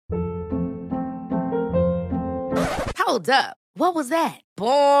Hold up. What was that?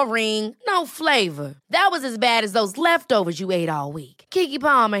 Boring. No flavor. That was as bad as those leftovers you ate all week. Keke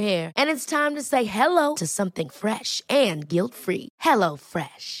Palmer here. And it's time to say hello to something fresh and guilt-free. Hello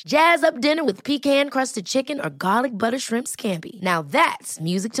Fresh. Jazz up dinner with pecan-crusted chicken or garlic butter shrimp scampi. Now that's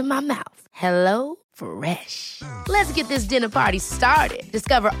music to my mouth. Hello Fresh. Let's get this dinner party started.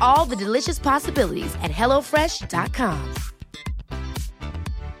 Discover all the delicious possibilities at hellofresh.com.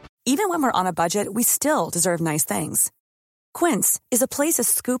 Even when we're on a budget, we still deserve nice things. Quince is a place to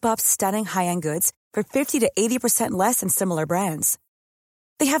scoop up stunning high-end goods for 50 to 80% less than similar brands.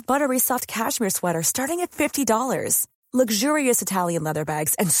 They have buttery soft cashmere sweaters starting at $50, luxurious Italian leather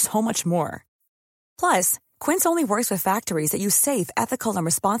bags, and so much more. Plus, Quince only works with factories that use safe, ethical, and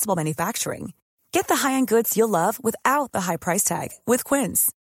responsible manufacturing. Get the high-end goods you'll love without the high price tag with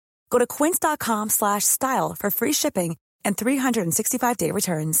Quince. Go to quince.com/style for free shipping and 365-day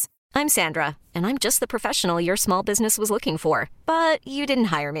returns. I'm Sandra, and I'm just the professional your small business was looking for. But you didn't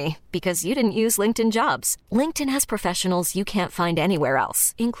hire me because you didn't use LinkedIn Jobs. LinkedIn has professionals you can't find anywhere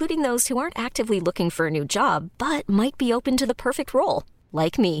else, including those who aren't actively looking for a new job, but might be open to the perfect role,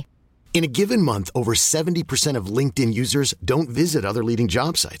 like me. In a given month, over 70% of LinkedIn users don't visit other leading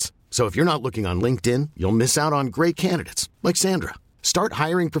job sites. So if you're not looking on LinkedIn, you'll miss out on great candidates, like Sandra. Start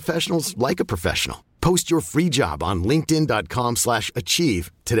hiring professionals like a professional. Post your free job on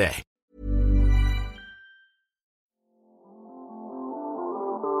linkedin.com/achieve today.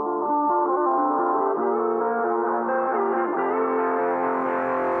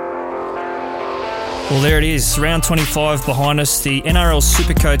 Well, there it is. Round 25 behind us. The NRL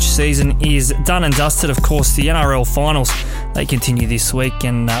Supercoach season is done and dusted. Of course, the NRL finals, they continue this week,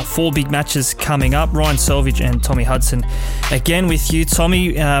 and 4 big matches coming up. Ryan Selvage and Tommy Hudson again with you.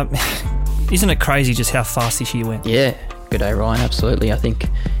 Tommy, isn't it crazy just how fast this year went? Yeah, good day, Ryan. Absolutely. I think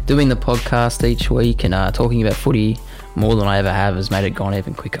doing the podcast each week and talking about footy more than I ever have has made it gone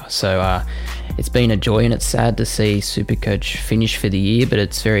even quicker. So it's been a joy, and it's sad to see Supercoach finish for the year, but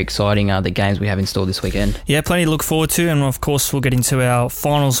it's very exciting, the games we have in store this weekend. Yeah, plenty to look forward to, and of course we'll get into our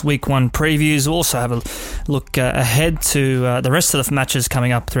finals week 1 previews. We'll also have a look ahead to the rest of the matches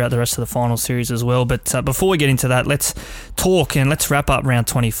coming up throughout the rest of the final series as well. But before we get into that, let's talk and let's wrap up round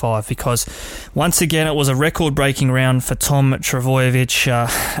 25, because once again it was a record-breaking round for Tom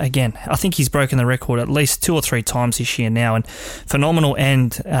Trbojevic. Again, I think he's broken the record at least 2 or 3 times this year now, and phenomenal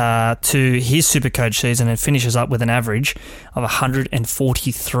end to his Supercoach season, and finishes up with an average of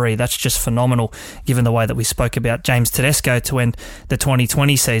 143. That's just phenomenal, given the way that we spoke about James Tedesco to end the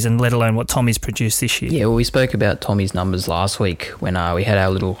 2020 season, let alone what Tommy's produced this year. Yeah, well, we spoke about Tommy's numbers last week when we had our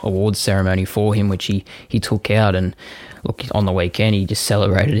little awards ceremony for him, which he took out, and look, on the weekend he just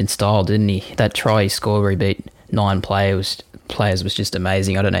celebrated in style, didn't he? That try he scored where he beat 9 players was just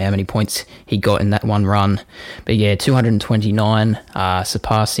amazing. I don't know how many points he got in that one run, but yeah, 229,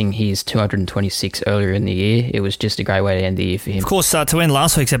 surpassing his 226 earlier in the year. It was just a great way to end the year for him. Of course, to end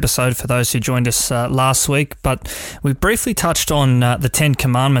last week's episode, for those who joined us last week, but we briefly touched on the 10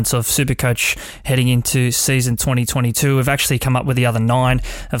 commandments of Supercoach heading into season 2022. We've actually come up with the other 9.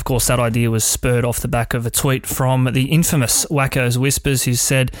 Of course, that idea was spurred off the back of a tweet from the infamous Wackos Whispers, who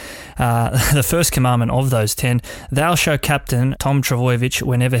said the first commandment of those 10, thou shalt captain Tom Trbojevic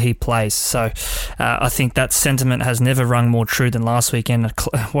whenever he plays. So I think that sentiment has never rung more true than last weekend.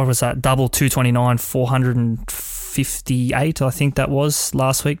 What was that? Double 229, 458, I think that was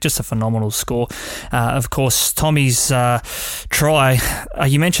last week. Just a phenomenal score. Of course, Tommy's try,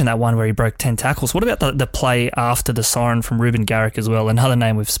 you mentioned that one where he broke 10 tackles. What about the play after the siren from Ruben Garrick as well? Another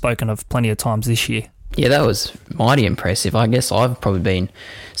name we've spoken of plenty of times this year. Yeah, that was mighty impressive. I guess I've probably been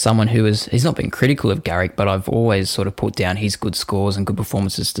someone he's not been critical of Garrick, but I've always sort of put down his good scores and good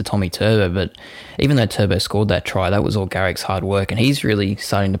performances to Tommy Turbo. But even though Turbo scored that try, that was all Garrick's hard work, and he's really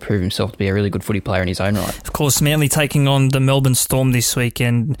starting to prove himself to be a really good footy player in his own right. Of course, Manly taking on the Melbourne Storm this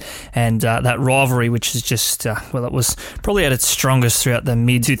weekend, and that rivalry, which is just, it was probably at its strongest throughout the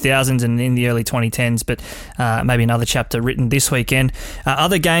mid-2000s and in the early 2010s, but maybe another chapter written this weekend.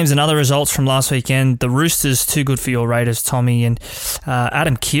 Other games and other results from last weekend: the Roosters, too good for your Raiders, Tommy, and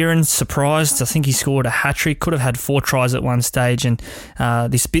Adam Kieran surprised. I think he scored a hat-trick, could have had 4 tries at one stage, and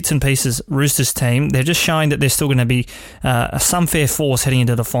this bits and pieces Roosters team, they're just showing that they're still going to be some fair force heading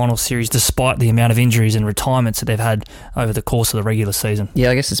into the final series, despite the amount of injuries and retirements that they've had over the course of the regular season. Yeah,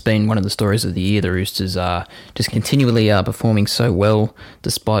 I guess it's been one of the stories of the year. The Roosters are just continually performing so well,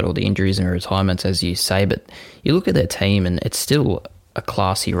 despite all the injuries and retirements, as you say, but you look at their team and it's still a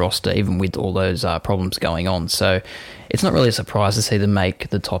classy roster, even with all those problems going on. So it's not really a surprise to see them make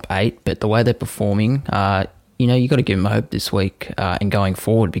the top 8, but the way they're performing, you got to give them hope this week and going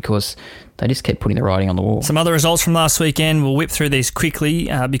forward, because they just kept putting the writing on the wall. Some other results from last weekend. We'll whip through these quickly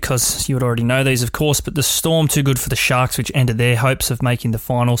because you would already know these, of course. But the Storm too good for the Sharks, which ended their hopes of making the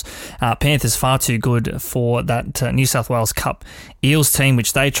finals. Panthers far too good for that New South Wales Cup Eels team,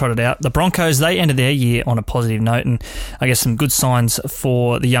 which they trotted out. The Broncos, they ended their year on a positive note, and I guess some good signs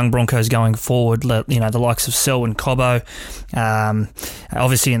for the young Broncos going forward. You know, the likes of Selwyn Cobbo,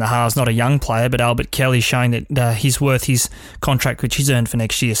 obviously in the halves, not a young player, but Albert Kelly showing that he's worth his contract, which he's earned for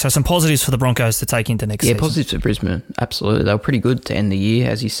next year. So some positives for the Broncos to take into next season. Yeah, positives for Brisbane, absolutely. They were pretty good to end the year,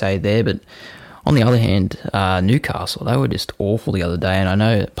 as you say there, but on the other hand, Newcastle, they were just awful the other day, and I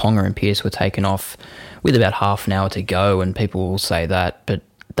know Ponga and Pearce were taken off with about half an hour to go, and people will say that, but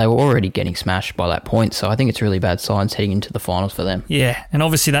they were already getting smashed by that point, so I think it's really bad signs heading into the finals for them. Yeah, and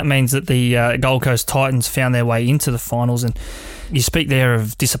obviously that means that the Gold Coast Titans found their way into the finals, and you speak there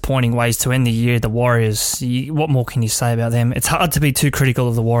of disappointing ways to end the year. The Warriors, what more can you say about them? It's hard to be too critical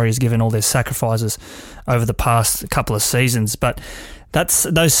of the Warriors given all their sacrifices over the past couple of seasons, but that's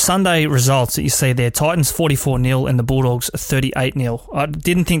those Sunday results that you see there. Titans 44-0 and the Bulldogs 38-0. I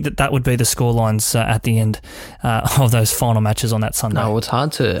didn't think that would be the scorelines at the end of those final matches on that Sunday. No, it's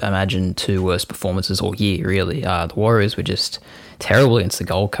hard to imagine two worst performances all year, really. The Warriors were just terrible against the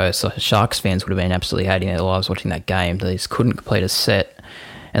Gold Coast. So Sharks fans would have been absolutely hating their lives watching that game. They just couldn't complete a set,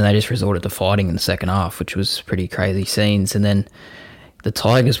 and they just resorted to fighting in the second half, which was pretty crazy scenes. And then the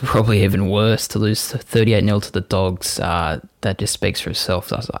Tigers were probably even worse, to lose 38-0 to the Dogs. That just speaks for itself.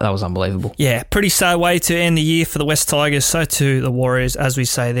 That was unbelievable. Yeah, pretty sad way to end the year for the West Tigers. So too the Warriors, as we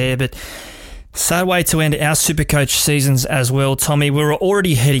say there. But sad way to end our Supercoach seasons as well, Tommy. We were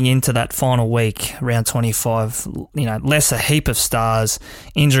already heading into that final week, round 25. You know, less a heap of stars,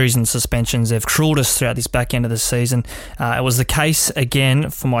 injuries and suspensions. They've cruelled us throughout this back end of the season. It was the case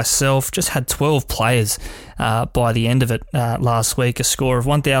again for myself. Just had 12 players by the end of it last week. A score of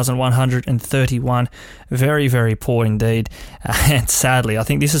 1,131. Very, very poor indeed. And sadly, I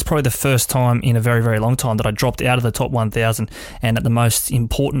think this is probably the first time in a very, very long time that I dropped out of the top 1,000 and at the most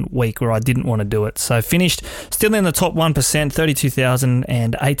important week where I didn't want to do it. So finished still in the top 1%,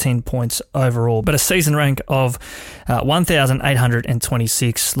 32,018 points overall. But a season rank of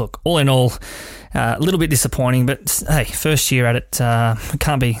 1,826. Look, all in all, a little bit disappointing, but hey, first year at it,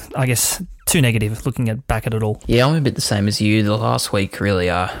 can't be, I guess, too negative looking back at it all. Yeah, I'm a bit the same as you. The last week really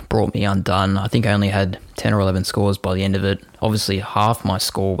brought me undone. I think I only had 10 or 11 scores by the end of it. Obviously, half my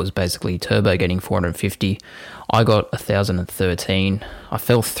score was basically Turbo getting 450. I got 1,013. I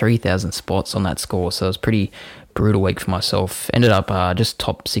fell 3,000 spots on that score, so it was pretty brutal week for myself. Ended up just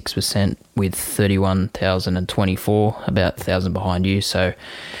top 6% with 31,024, about 1,000 behind you. So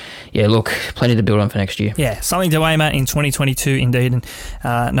yeah, look, plenty to build on for next year. Yeah, something to aim at in 2022 indeed, and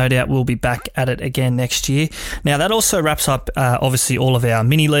no doubt we'll be back at it again next year. Now, that also wraps up, obviously, all of our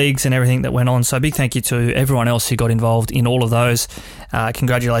mini-leagues and everything that went on, so a big thank you to everyone else who got involved in all of those.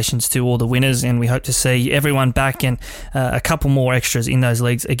 Congratulations to all the winners, and we hope to see everyone back and a couple more extras in those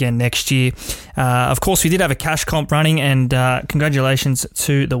leagues again next year. Of course, we did have a cash comp running, and congratulations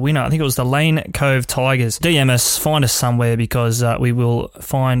to the winner. I think it was the Lane Cove Tigers. DM us, find us somewhere, because we will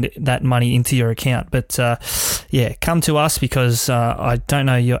find that money into your account. But yeah, come to us, because I don't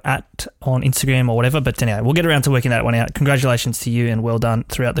know your on Instagram or whatever, but anyway, we'll get around to working that one out. Congratulations to you, and well done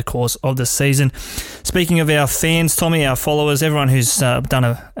throughout the course of the season. Speaking of our fans, Tommy, our followers, everyone who's done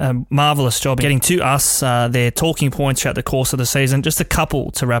a marvellous job getting to us their talking points throughout the course of the season. Just a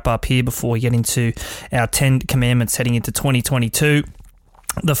couple to wrap up here before we get into our 10 commandments heading into 2022.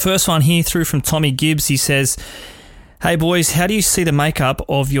 The first one here through from Tommy Gibbs. He says, "Hey boys, how do you see the makeup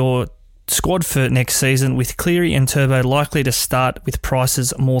of your squad for next season, with Cleary and Turbo likely to start with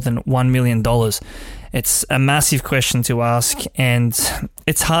prices more than $1 million? It's a massive question to ask, and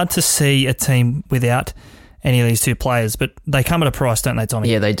it's hard to see a team without any of these two players, but they come at a price, don't they, Tommy?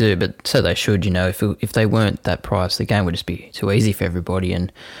 Yeah, they do, but so they should. You know, if they weren't that price, the game would just be too easy for everybody,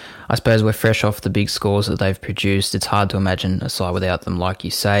 and I suppose we're fresh off the big scores that they've produced. It's hard to imagine a side without them, like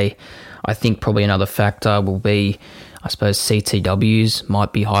you say. I think probably another factor will be, I suppose, CTWs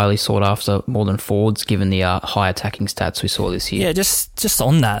might be highly sought after more than forwards, given the high attacking stats we saw this year. Yeah, just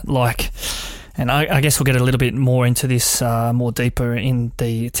on that, and I guess we'll get a little bit more into this more deeper in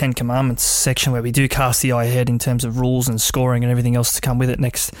the 10 Commandments section, where we do cast the eye ahead in terms of rules and scoring and everything else to come with it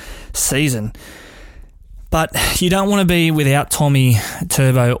next season. But you don't want to be without Tommy,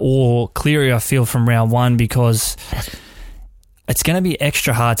 Turbo or Cleary, I feel, from round one, because it's going to be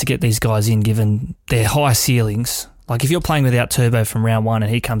extra hard to get these guys in given their high ceilings. Like, if you're playing without Turbo from round one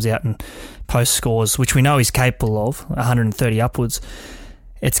and he comes out and post scores, which we know he's capable of, 130 upwards,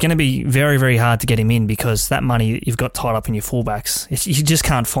 it's going to be very, very hard to get him in, because that money you've got tied up in your fullbacks, you just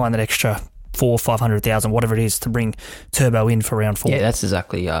can't find that extra 400,000, 500,000, whatever it is, to bring Turbo in for round 4. Yeah, that's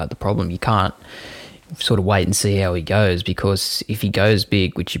exactly the problem. You can't sort of wait and see how he goes, because if he goes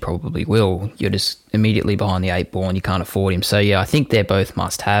big, which he probably will, you're just immediately behind the 8 ball and you can't afford him. So yeah, I think they're both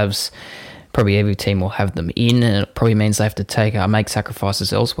must-haves. Probably every team will have them in, and it probably means they have to make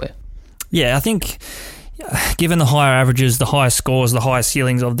sacrifices elsewhere. Yeah, I think given the higher averages, the higher scores, the higher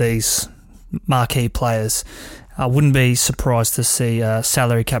ceilings of these marquee players, I wouldn't be surprised to see a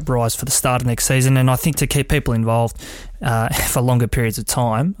salary cap rise for the start of next season. And I think to keep people involved for longer periods of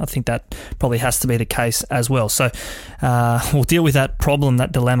time, I think that probably has to be the case as well. So we'll deal with that problem,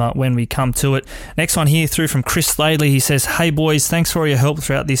 that dilemma, when we come to it. Next one here through from Chris Laidley. He says, "Hey boys, thanks for all your help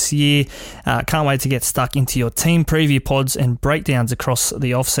throughout this year. Can't wait to get stuck into your team preview pods and breakdowns across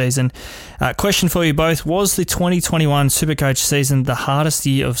the off-season. Question for you both, was the 2021 Supercoach season the hardest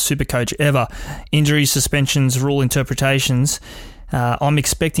year of Supercoach ever? Injuries, suspensions, rule interpretations. I'm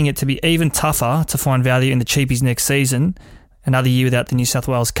expecting it to be even tougher to find value in the cheapies next season. Another year without the New South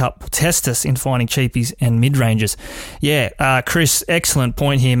Wales Cup will test us in finding cheapies and mid-rangers." Yeah, Chris, excellent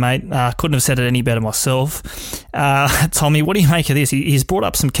point here, mate. Couldn't have said it any better myself. Tommy, what do you make of this? He's brought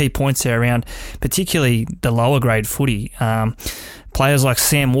up some key points there around particularly the lower grade footy. Players like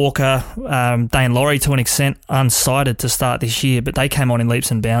Sam Walker, Dane Laurie to an extent, unsighted to start this year, but they came on in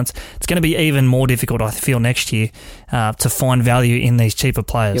leaps and bounds. It's going to be even more difficult, I feel, next year to find value in these cheaper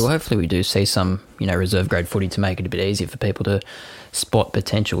players. Yeah, well, hopefully we do see some, reserve grade footy to make it a bit easier for people to spot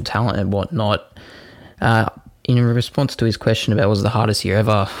potential talent and whatnot. In response to his question about was it the hardest year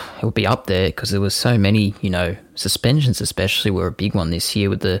ever, it would be up there because there was so many, suspensions especially were a big one this year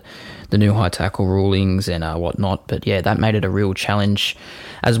with the new high tackle rulings and whatnot. But yeah, that made it a real challenge,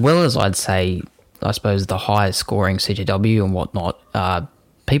 as well as I'd say, I suppose, the highest scoring CTW and whatnot.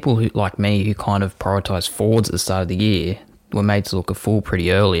 People who like me who kind of prioritise forwards at the start of the year were made to look a fool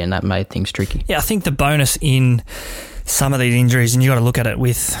pretty early, and that made things tricky. Yeah, I think the bonus in some of these injuries, and you got to look at it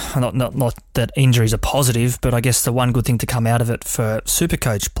with not that injuries are positive, but I guess the one good thing to come out of it for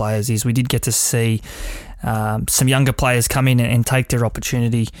Supercoach players is we did get to see some younger players come in and take their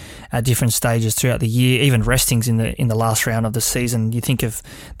opportunity at different stages throughout the year, even restings in the last round of the season. You think of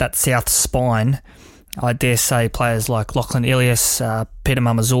that South spine, I dare say players like Lachlan Ilias, Peter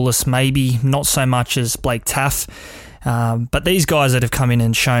Mamazoulis, maybe not so much as Blake Taff. But these guys that have come in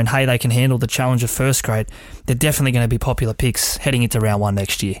and shown, hey, they can handle the challenge of first grade, they're definitely going to be popular picks heading into round 1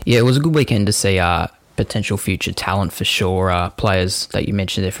 next year. Yeah, it was a good weekend to see potential future talent for sure. Players that you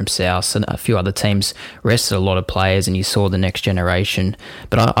mentioned there from South and a few other teams rested a lot of players, and you saw the next generation.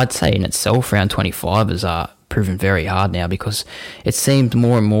 But I'd say in itself, round 25 is proven very hard now, because it seemed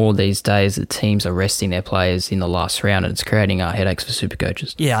more and more these days that teams are resting their players in the last round, and it's creating headaches for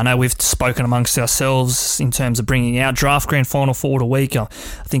Supercoaches. Yeah, I know we've spoken amongst ourselves in terms of bringing out draft grand final forward a week. I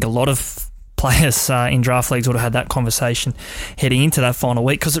think a lot of players in draft leagues would have had that conversation heading into that final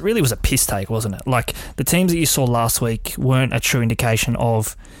week, because it really was a piss take, wasn't it? Like, the teams that you saw last week weren't a true indication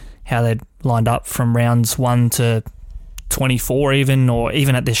of how they'd lined up from rounds 1 to 24 even, or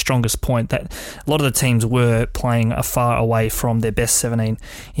even at their strongest point. That a lot of the teams were playing far away from their best 17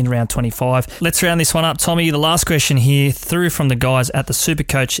 in round 25. Let's round this one up, Tommy. The last question here through from the guys at the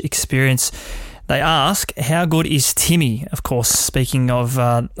Supercoach Experience. They ask, how good is Timmy? Of course, speaking of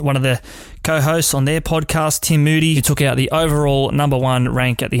one of the co-hosts on their podcast, Tim Moody, who took out the overall number 1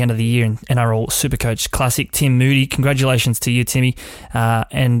 rank at the end of the year in NRL Supercoach Classic. Tim Moody, congratulations to you, Timmy,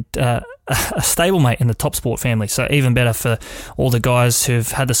 and a stablemate in the Top Sport family, so even better for all the guys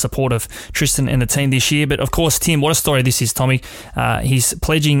who've had the support of Tristan and the team this year. But of course, Tim, what a story this is, Tommy. He's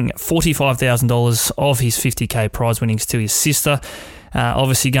pledging $45,000 of his 50k prize winnings to his sister.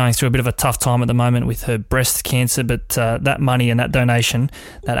 Obviously going through a bit of a tough time at the moment with her breast cancer, but that money and that donation,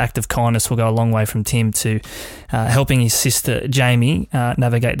 that act of kindness, will go a long way from Tim to helping his sister Jamie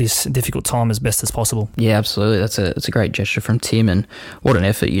navigate this difficult time as best as possible. Yeah, absolutely. That's a great gesture from Tim, and what an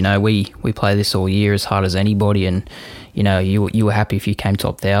effort. We play this all year as hard as anybody, and you were happy if you came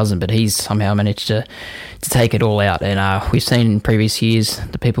top 1,000, but he's somehow managed to take it all out. And we've seen in previous years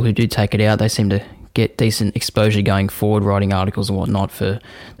the people who do take it out, they seem to get decent exposure going forward, writing articles and whatnot for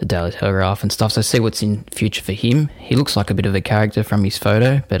the Daily Telegraph and stuff. So see what's in future for him. He looks like a bit of a character from his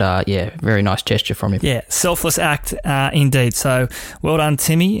photo, but yeah, very nice gesture from him. Yeah, selfless act indeed. So well done,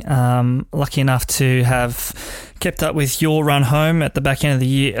 Timmy. Lucky enough to have kept up with your run home at the back end of the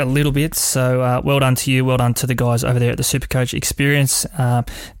year a little bit. So well done to you. Well done to the guys over there at the Supercoach Experience,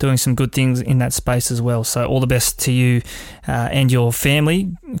 doing some good things in that space as well. So all the best to you and your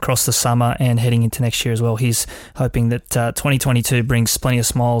family across the summer and heading into into next year as well. He's hoping that 2022 brings plenty of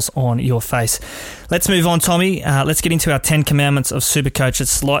smiles on your face. Let's move on, Tommy. Let's get into our 10 commandments of Supercoach.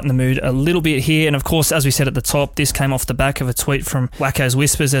 Let's lighten the mood a little bit here. And of course, as we said at the top, this came off the back of a tweet from Wacko's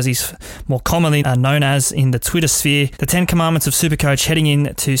Whispers, as he's more commonly known as in the Twitter sphere. The 10 commandments of Supercoach heading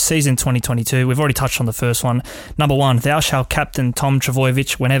into season 2022. We've already touched on the first one. Number 1, thou shalt captain Tom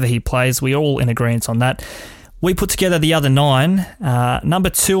Trbojevic whenever he plays. We're all in agreement on that. We put together the other 9. Number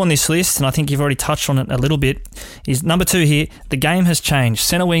 2 on this list, and I think you've already touched on it a little bit, is number 2 here. The game has changed.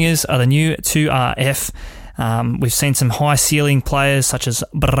 Centre wingers are the new 2RF. We've seen some high-ceiling players such as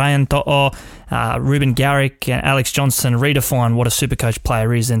Brian To'o, Ruben Garrick, and Alex Johnston redefine what a Supercoach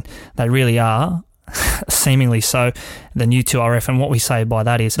player is, and they really are, seemingly so, the new 2RF. And what we say by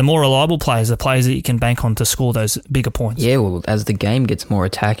that is the more reliable players, the players that you can bank on to score those bigger points. Yeah, well, as the game gets more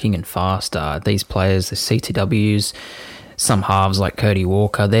attacking and faster, these players, the CTWs, some halves like Cody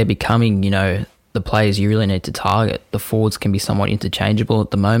Walker, they're becoming, the players you really need to target. The forwards can be somewhat interchangeable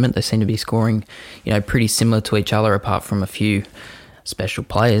at the moment. They seem to be scoring, pretty similar to each other apart from a few special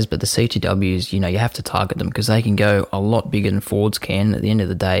players, but the CTWs, you have to target them because they can go a lot bigger than forwards can. At the end of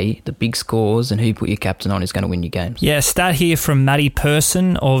the day, the big scores and who you put your captain on is going to win your games. Yeah, stat here from Matty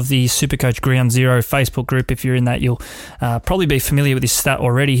Person of the Supercoach Ground Zero Facebook group. If you're in that, you'll probably be familiar with this stat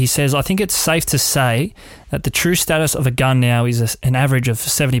already. He says, I think it's safe to say that the true status of a gun now is an average of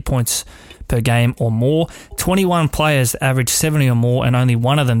 70 points per game or more. 21 players averaged 70 or more, and only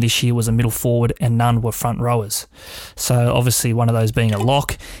one of them this year was a middle forward, and none were front rowers. So obviously one of those being a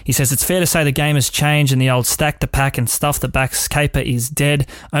lock. He says it's fair to say the game has changed and the old stack the pack and stuff the backs caper is dead.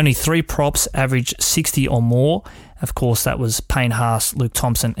 Only 3 props averaged 60 or more. Of course, that was Payne Haas, Luke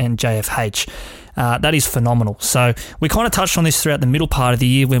Thompson, and JFH. That is phenomenal. So we kind of touched on this throughout the middle part of the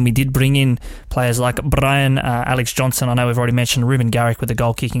year when we did bring in players like Brian, Alex Johnston. I know we've already mentioned Ruben Garrick with the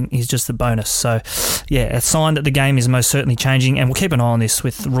goal kicking. He's just a bonus. So, yeah, a sign that the game is most certainly changing, and we'll keep an eye on this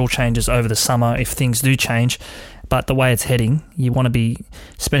with rule changes over the summer if things do change. But the way it's heading, you want to be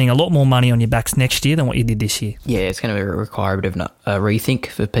spending a lot more money on your backs next year than what you did this year. Yeah, it's going to require a bit of a rethink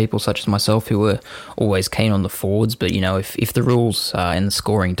for people such as myself who were always keen on the forwards. But, if the rules and the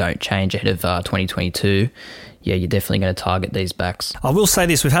scoring don't change ahead of 2022, yeah, you're definitely going to target these backs. I will say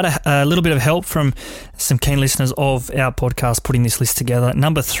this, we've had a little bit of help from some keen listeners of our podcast putting this list together.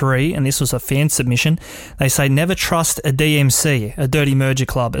 Number 3, and this was a fan submission, they say never trust a DMC, a dirty merger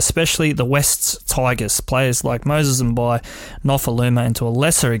club, especially the West's Tigers. Players like Moses Mbai, Nofaluma, and to a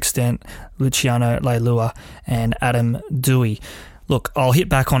lesser extent, Luciano Leilua and Adam Dewey. Look, I'll hit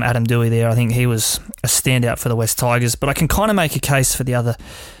back on Adam Dewey there. I think he was a standout for the West Tigers, but I can kind of make a case for the other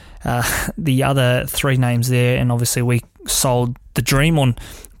 3 names there, and obviously we sold the dream on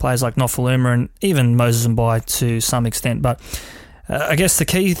players like Nofaluma and even Moses Mbai to some extent. But I guess the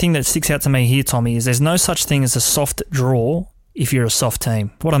key thing that sticks out to me here, Tommy, is there's no such thing as a soft draw if you're a soft team.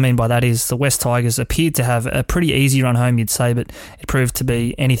 What I mean by that is the West Tigers appeared to have a pretty easy run home, you'd say, but it proved to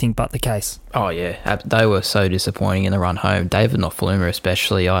be anything but the case. Oh, yeah. They were so disappointing in the run home. David Nofaluma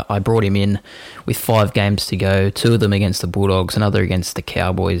especially. I brought him in with 5 games to go, 2 of them against the Bulldogs, another against the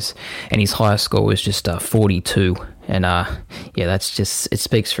Cowboys, and his highest score was just 42. And, that's just, it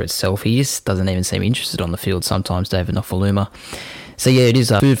speaks for itself. He just doesn't even seem interested on the field sometimes, David Nofaluma. So, yeah, it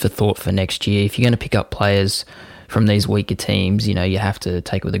is food for thought for next year. If you're going to pick up players from these weaker teams, you have to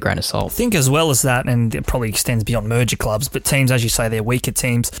take it with a grain of salt. I think as well as that, and it probably extends beyond merger clubs, but teams, as you say, they're weaker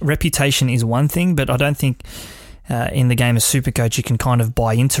teams. Reputation is one thing, but I don't think in the game of Supercoach you can kind of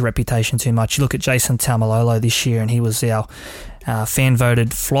buy into reputation too much. You look at Jason Taumalolo this year, and he was our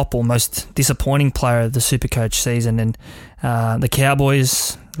fan-voted flop or most disappointing player of the Supercoach season, and the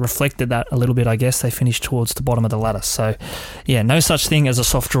Cowboys reflected that a little bit, I guess. They finished towards the bottom of the ladder. So, yeah, no such thing as a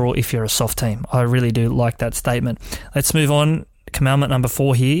soft draw if you're a soft team. I really do like that statement. Let's move on. Commandment number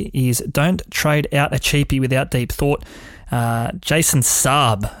 4 here is don't trade out a cheapie without deep thought. Jason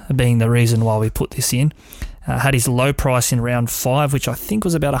Saab being the reason why we put this in. Had his low price in round 5, which I think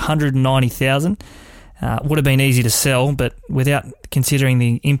was about $190,000. Would have been easy to sell, but without considering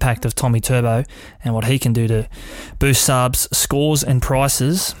the impact of Tommy Turbo and what he can do to boost Saab's scores and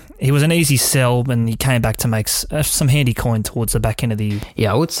prices, he was an easy sell, and he came back to make some handy coin towards the back end of the year.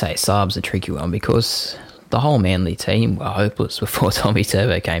 Yeah, I would say Saab's a tricky one because the whole Manly team were hopeless before Tommy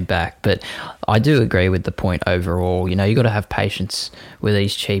Turbo came back. But I do agree with the point overall. You got to have patience with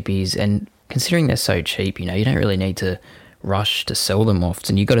these cheapies, and considering they're so cheap, you don't really need to rush to sell them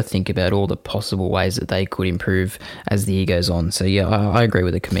often. You've got to think about all the possible ways that they could improve as the year goes on. So, yeah, I agree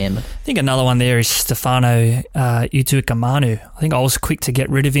with the commandment. I think another one there is Stefano Utuikamanu. I think I was quick to get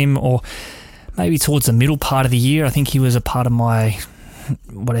rid of him, or maybe towards the middle part of the year. I think he was a part of my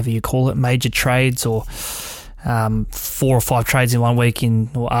whatever you call it, major trades or 4 or 5 trades in 1 week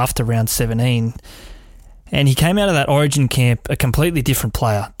or after round 17. And he came out of that Origin camp a completely different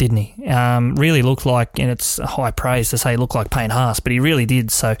player, didn't he? Really looked like, and it's high praise to say he looked like Payne Haas, but he really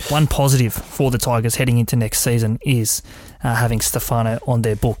did. So one positive for the Tigers heading into next season is having Stefano on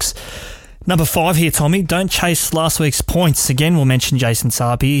their books. Number 5 here, Tommy. Don't chase last week's points. Again, we'll mention Jason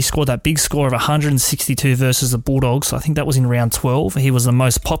Sapi. He scored that big score of 162 versus the Bulldogs. I think that was in round 12. He was the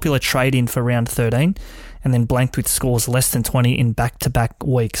most popular trade-in for round 13. And then blanked with scores less than 20 in back-to-back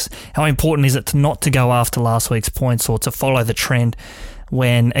weeks. How important is it not to go after last week's points or to follow the trend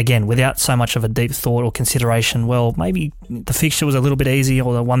when, again, without so much of a deep thought or consideration, well, maybe the fixture was a little bit easy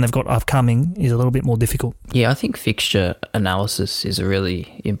or the one they've got upcoming is a little bit more difficult? Yeah, I think fixture analysis is a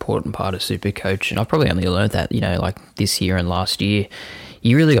really important part of Supercoach, and I've probably only learned that, like this year and last year.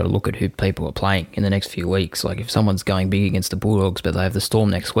 You really got to look at who people are playing in the next few weeks. Like if someone's going big against the Bulldogs but they have the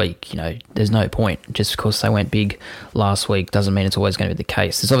Storm next week, there's no point. Just because they went big last week doesn't mean it's always going to be the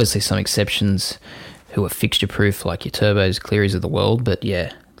case. There's obviously some exceptions who are fixture-proof, like your Turbos, Clearys of the world, but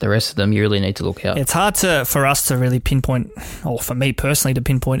yeah, the rest of them you really need to look out. It's hard for us to really pinpoint, or for me personally to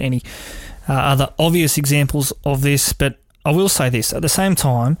pinpoint any other obvious examples of this, but I will say this, at the same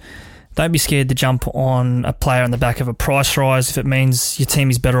time, don't be scared to jump on a player on the back of a price rise if it means your team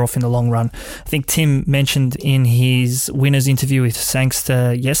is better off in the long run. I think Tim mentioned in his winners interview with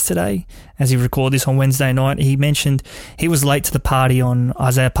Sangster yesterday, as he recorded this on Wednesday night, he mentioned he was late to the party on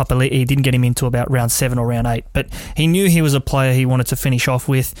Isaiah Papali'i. He didn't get him into about round 7 or round 8, but he knew he was a player he wanted to finish off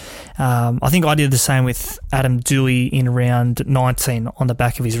with. I think I did the same with Adam Dewey in round 19 on the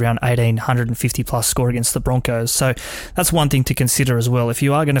back of his round 18 150-plus score against the Broncos. So that's one thing to consider as well. If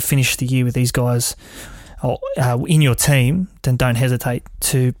you are going to finish the year with these guys in your team, then don't hesitate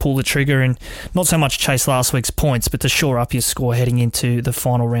to pull the trigger and not so much chase last week's points, but to shore up your score heading into the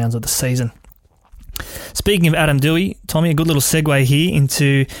final rounds of the season. Speaking of Adam Dewey, Tommy, a good little segue here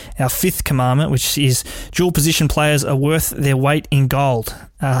into our 5th commandment, which is dual position players are worth their weight in gold.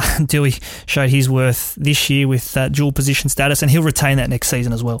 Dewey showed his worth this year with dual position status, and he'll retain that next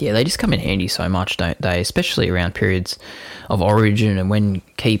season as well. Yeah, they just come in handy so much, don't they? Especially around periods of Origin and when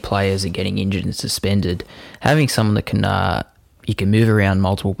key players are getting injured and suspended. Having someone that can you can move around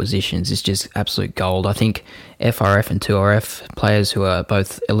multiple positions is just absolute gold. I think FRF and 2RF players who are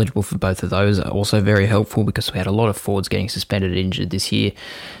both eligible for both of those are also very helpful because we had a lot of forwards getting suspended and injured this year,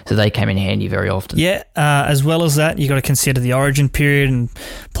 so they came in handy very often. Yeah, as well as that, you got to consider the Origin period and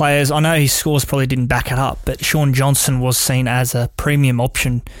players. I know his scores probably didn't back it up, but Sean Johnson was seen as a premium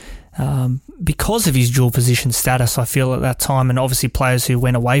option because of his dual position status, I feel, at that time, and obviously players who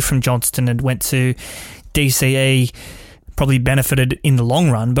went away from Johnston and went to DCE probably benefited in the long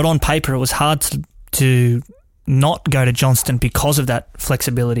run, but on paper it was hard to not go to Johnston because of that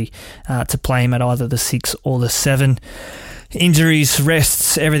flexibility to play him at either the 6 or the 7. Injuries,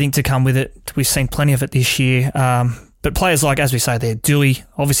 rests, everything to come with it. We've seen plenty of it this year. But players like, as we say there, Dewey,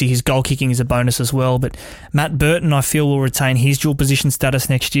 obviously his goal kicking is a bonus as well, but Matt Burton, I feel, will retain his dual position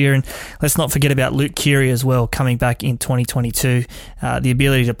status next year, and let's not forget about Luke Keary as well, coming back in 2022. The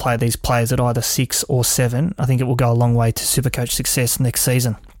ability to play these players at either 6 or 7, I think it will go a long way to Supercoach success next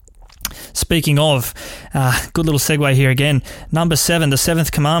season. Speaking of, good little segue here again, number 7, the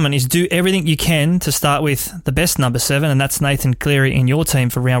 7th commandment is do everything you can to start with the best number 7, and that's Nathan Cleary in your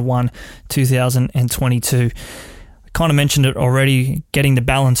team for round 1, 2022. Kind of mentioned it already, getting the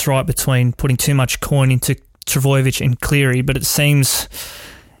balance right between putting too much coin into Trbojevic and Cleary, but it seems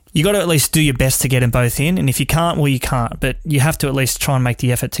you got to at least do your best to get them both in, and if you can't, well, you can't, but you have to at least try and make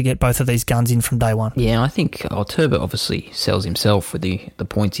the effort to get both of these guns in from day one. Yeah, I think Turbo obviously sells himself with the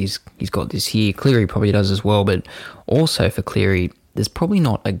points he's got this year. Cleary probably does as well, but also for Cleary, there's probably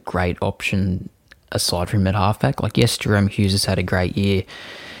not a great option aside from him at halfback. Like, yes, Jerome Hughes has had a great year,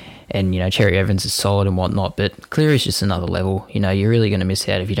 and, Cherry Evans is solid and whatnot, but Cleary's just another level. You're really going to miss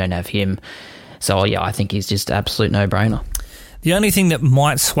out if you don't have him. So, yeah, I think he's just absolute no-brainer. The only thing that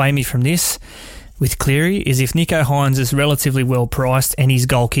might sway me from this with Cleary is if Nicho Hynes is relatively well priced and he's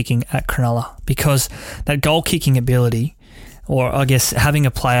goal kicking at Cronulla, because that goal kicking ability, or I guess having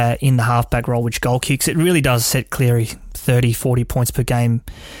a player in the halfback role which goal kicks, it really does set Cleary 30, 40 points per game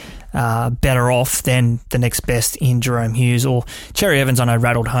better off than the next best in Jerome Hughes, or Cherry Evans. I know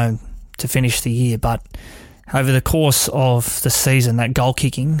rattled home to finish the year, but over the course of the season, that goal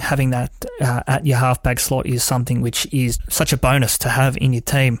kicking, having that at your halfback slot is something which is such a bonus to have in your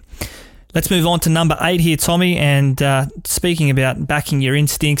team. Let's move on to number 8 here, Tommy, and speaking about backing your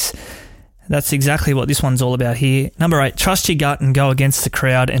instincts, that's exactly what this one's all about here. Number 8, trust your gut and go against the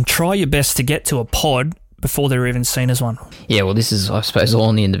crowd and try your best to get to a pod, before they're even seen as one. Yeah, well, this is, I suppose, all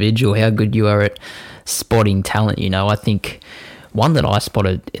on the individual, how good you are at spotting talent. I think one that I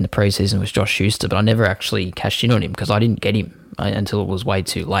spotted in the preseason was Josh Schuster, but I never actually cashed in on him because I didn't get him until it was way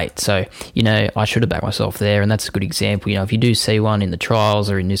too late. So, I should have backed myself there, and that's a good example. If you do see one in the trials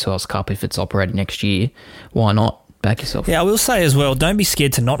or in New South Wales Cup, if it's operating next year, why not back yourself? Yeah, I will say as well, don't be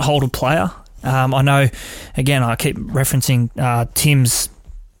scared to not hold a player. I know, again, I keep referencing Tim's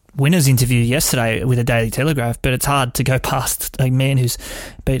winners interview yesterday with the Daily Telegraph, but it's hard to go past a man who's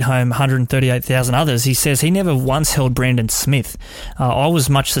beat home 138,000 others. He says he never once held Brandon Smith. I was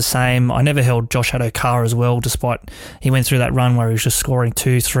much the same. I never held Josh Adokar as well, despite he went through that run where he was just scoring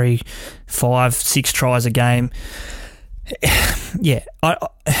 2, 3, 5, 6 tries a game. Yeah,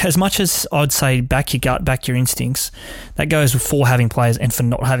 as much as I'd say back your gut, back your instincts, that goes for having players and for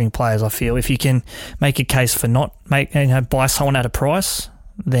not having players. I feel if you can make a case for not buy someone at a price,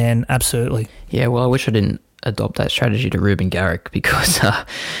 then absolutely. Yeah, well, I wish I didn't adopt that strategy to Ruben Garrick because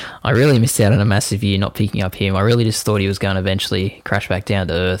I really missed out on a massive year not picking up him. I really just thought he was going to eventually crash back down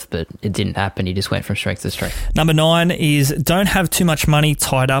to earth, but it didn't happen. He just went from strength to strength. Number 9 is don't have too much money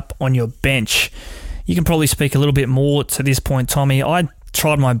tied up on your bench. You can probably speak a little bit more to this point, Tommy. I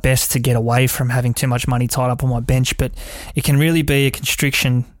tried my best to get away from having too much money tied up on my bench, but it can really be a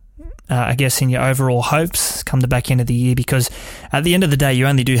constriction, I guess, in your overall hopes come the back end of the year, because at the end of the day, you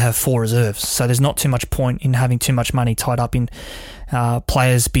only do have 4 reserves. So there's not too much point in having too much money tied up in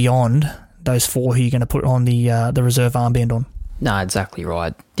players beyond those 4 who you're going to put on the reserve armband on. No, exactly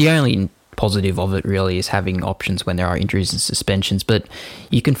right. The only positive of it really is having options when there are injuries and suspensions, but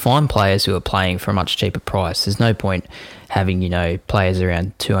you can find players who are playing for a much cheaper price. There's no point having, players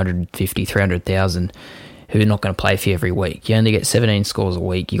around 250, 300,000 who are not going to play for you every week. You only get 17 scores a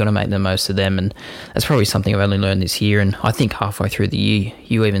week. You've got to make the most of them, and that's probably something I've only learned this year, and I think halfway through the year,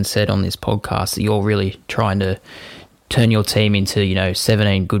 you even said on this podcast that you're really trying to turn your team into,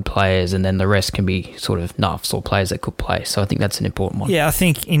 17 good players, and then the rest can be sort of nuffs or players that could play. So I think that's an important one. Yeah, I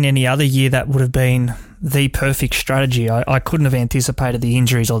think in any other year that would have been the perfect strategy. I couldn't have anticipated the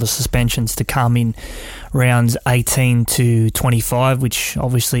injuries or the suspensions to come in rounds 18 to 25, which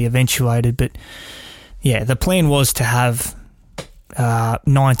obviously eventuated. But yeah, the plan was to have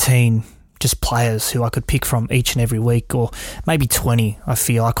 19 just players who I could pick from each and every week, or maybe 20, I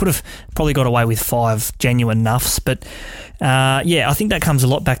feel. I could have probably got away with 5 genuine nuffs, but I think that comes a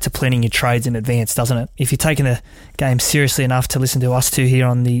lot back to planning your trades in advance, doesn't it? If you're taking the game seriously enough to listen to us two here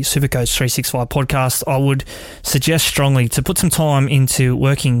on the Supercoach 365 podcast, I would suggest strongly to put some time into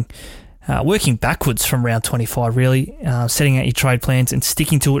working backwards from round 25, really, setting out your trade plans and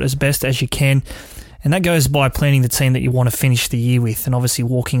sticking to it as best as you can. And that goes by planning the team that you want to finish the year with, and obviously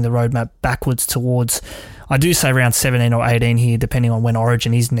walking the roadmap backwards towards, I do say around 17 or 18 here, depending on when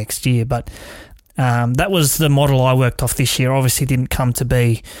Origin is next year. But that was the model I worked off this year. Obviously didn't come to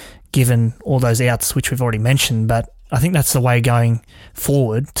be given all those outs, which we've already mentioned, but I think that's the way going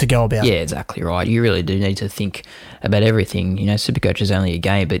forward to go about. Yeah, exactly right. You really do need to think about everything. Supercoach is only a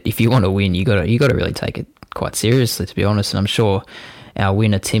game, but if you want to win, you got to really take it quite seriously, to be honest. And I'm sure our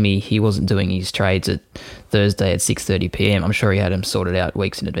winner, Timmy, he wasn't doing his trades at Thursday at 6:30 p.m. I'm sure he had them sorted out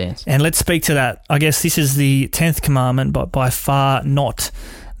weeks in advance. And let's speak to that. I guess this is the 10th commandment, but by far not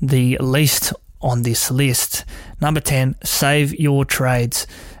the least on this list. Number 10, save your trades.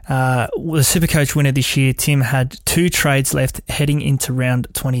 The Supercoach winner this year, Tim, had 2 trades left heading into round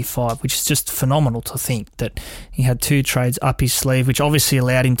 25, which is just phenomenal to think that he had 2 trades up his sleeve, which obviously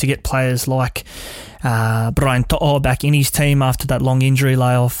allowed him to get players like Brian To'o back in his team after that long injury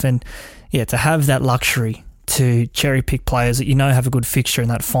layoff, and to have that luxury to cherry pick players that have a good fixture in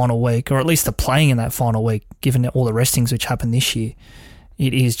that final week, or at least are playing in that final week, given all the restings which happened this year.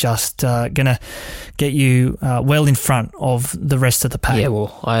 It is just going to get you well in front of the rest of the pack. Yeah,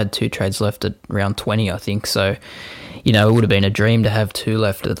 well, I had 2 trades left at round 20, I think. So, it would have been a dream to have 2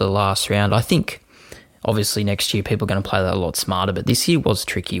 left at the last round. I think, obviously, next year people are going to play that a lot smarter, but this year was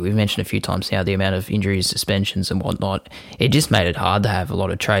tricky. We've mentioned a few times now the amount of injuries, suspensions and whatnot. It just made it hard to have a lot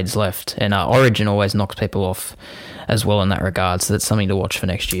of trades left. And Origin always knocks people off as well in that regard, so that's something to watch for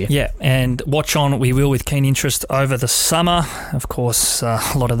next year. Yeah, and watch on we will with keen interest over the summer. Of course, a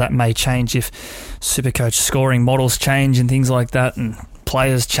lot of that may change if Supercoach scoring models change and things like that, and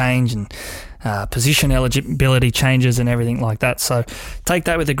players change, and position eligibility changes and everything like that. So take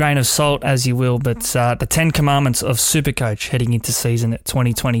that with a grain of salt as you will. But the 10 commandments of Supercoach heading into season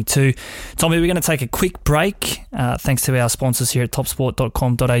 2022. Tommy, we're going to take a quick break thanks to our sponsors here at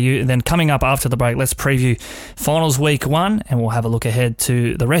topsport.com.au. And then coming up after the break, let's preview finals week 1, and we'll have a look ahead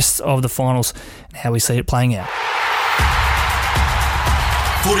to the rest of the finals and how we see it playing out.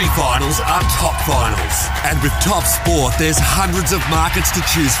 Footy finals are top finals. And with Top Sport, there's hundreds of markets to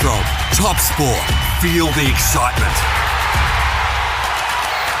choose from. Top Sport. Feel the excitement.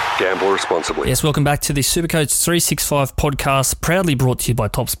 Gamble responsibly. Yes, welcome back to the Supercoach 365 podcast, proudly brought to you by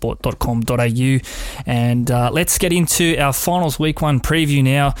topsport.com.au. And let's get into our finals week one preview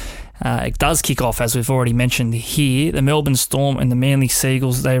now. It does kick off, as we've already mentioned here. The Melbourne Storm and the Manly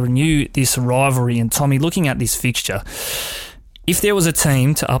Seagulls, they renew this rivalry. And Tommy, looking at this fixture, if there was a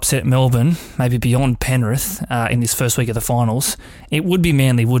team to upset Melbourne, maybe beyond Penrith, in this first week of the finals, it would be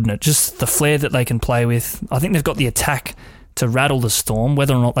Manly, wouldn't it? Just the flair that they can play with. I think they've got the attack to rattle the Storm.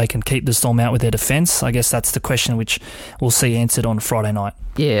 Whether or not they can keep the Storm out with their defence, I guess that's the question which we'll see answered on Friday night.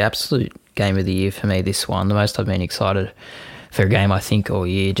 Yeah, absolute game of the year for me, this one. The most I've been excited for a game, I think, all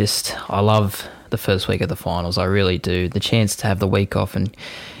year. I love the first week of the finals. I really do. The chance to have the week off and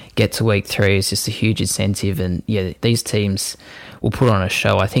get to week 3 is just a huge incentive. And yeah, these teams will put on a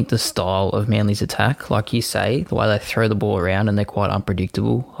show. I think the style of Manly's attack, like you say, the way they throw the ball around and they're quite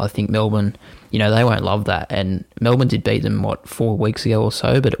unpredictable. I think Melbourne, they won't love that. And Melbourne did beat them, 4 weeks ago or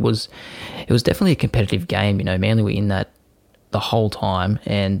so, but it was definitely a competitive game. Manly were in that the whole time,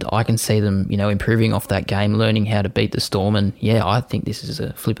 and I can see them, improving off that game, learning how to beat the Storm, and yeah, I think this is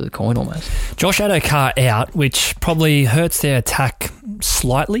a flip of the coin almost. Josh Addo-Carr out, which probably hurts their attack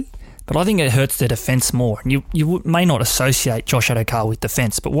slightly, but I think it hurts their defence more. You may not associate Josh Addo-Carr with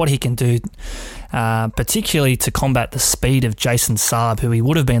defence, but what he can do, particularly to combat the speed of Jason Saab, who he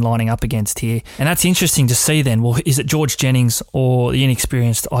would have been lining up against here. And that's interesting to see then. Well, is it George Jennings or the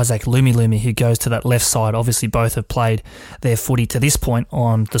inexperienced Isaac Lumi who goes to that left side? Obviously, both have played their footy to this point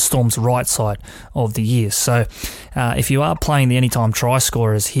on the Storm's right side of the year. So if you are playing the anytime try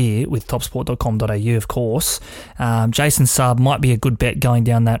scorers here with topsport.com.au, of course, Jason Saab might be a good bet going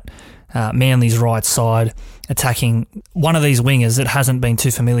down that Manly's right side, attacking one of these wingers that hasn't been too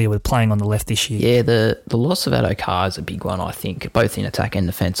familiar with playing on the left this year. Yeah, the loss of Addo-Carr is a big one, I think, both in attack and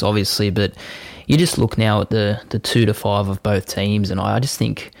defence, obviously, but you just look now at the 2 to 5 of both teams, and I just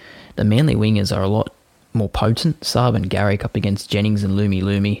think the Manly wingers are a lot more potent. Saab and Garrick up against Jennings and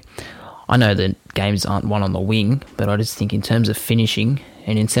Lumi. I know that games aren't won on the wing, but I just think in terms of finishing,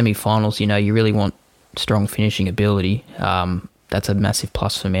 and in semi-finals, you really want strong finishing ability. That's a massive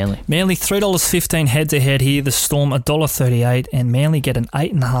plus for Manly. Manly $3.15 head-to-head here. The Storm $1.38, and Manly get an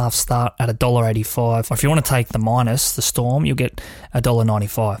 8.5 start at $1.85. Or if you want to take the minus, the Storm, you'll get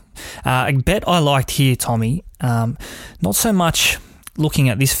 $1.95. A bet I liked here, Tommy, not so much looking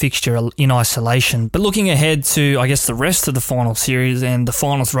at this fixture in isolation, but looking ahead to, I guess, the rest of the final series and the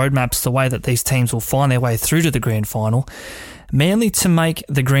finals roadmaps, the way that these teams will find their way through to the grand final. Manly to make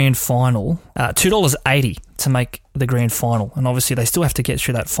the grand final, $2.80 to make the grand final. And obviously they still have to get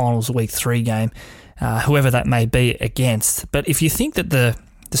through that finals week 3 game, whoever that may be against. But if you think that the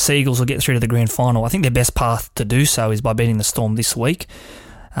Seagulls will get through to the grand final, I think their best path to do so is by beating the Storm this week.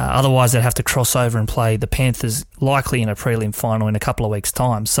 Otherwise, they'd have to cross over and play the Panthers, likely in a prelim final in a couple of weeks'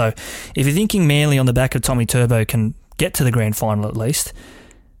 time. So if you're thinking Manly on the back of Tommy Turbo can get to the grand final at least,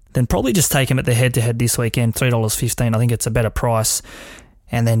 then probably just take him at the head-to-head this weekend, $3.15. I think it's a better price.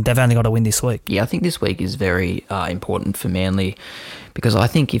 And then they've only got to win this week. Yeah, I think this week is very important for Manly, because I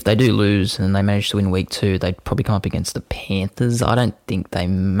think if they do lose and they manage to win week 2, they'd probably come up against the Panthers. I don't think they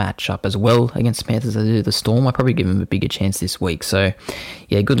match up as well against the Panthers as they do the Storm. I'd probably give them a bigger chance this week. So,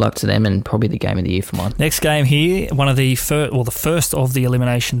 yeah, good luck to them, and probably the game of the year for mine. Next game here, one of the first of the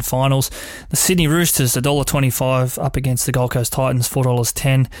elimination finals. The Sydney Roosters, $1.25 up against the Gold Coast Titans,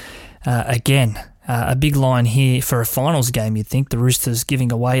 $4.10. Again, a big line here for a finals game, you'd think. The Roosters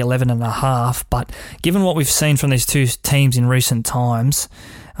giving away 11.5, but given what we've seen from these two teams in recent times,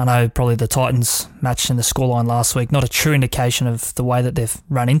 I know probably the Titans matched in the scoreline last week, not a true indication of the way that they've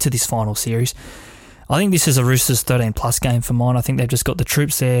run into this final series. I think this is a Roosters 13-plus game for mine. I think they've just got the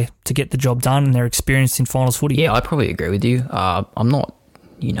troops there to get the job done, and they're experienced in finals footy. Yeah, I probably agree with you. I'm not,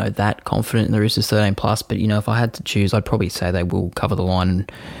 that confident in the Roosters 13-plus, but, if I had to choose, I'd probably say they will cover the line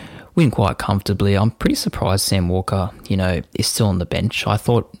and win quite comfortably. I'm pretty surprised Sam Walker, is still on the bench. I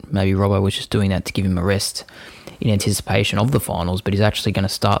thought maybe Robbo was just doing that to give him a rest in anticipation of the finals, but he's actually going to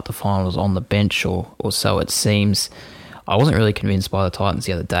start the finals on the bench, or so it seems. I wasn't really convinced by the Titans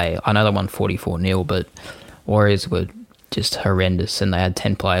the other day. I know they won 44-0, but Warriors were just horrendous, and they had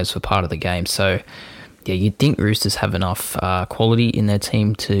 10 players for part of the game. So, yeah, you'd think Roosters have enough quality in their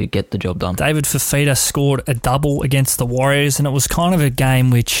team to get the job done. David Fifita scored a double against the Warriors, and it was kind of a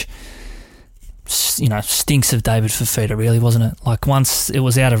game which, stinks of David Fifita, really, wasn't it? Like, once it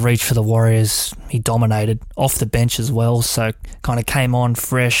was out of reach for the Warriors, he dominated off the bench as well, so kind of came on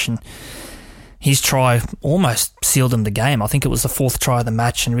fresh, and his try almost sealed him the game. I think it was the fourth try of the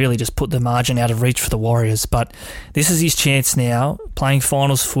match and really just put the margin out of reach for the Warriors. But this is his chance now, playing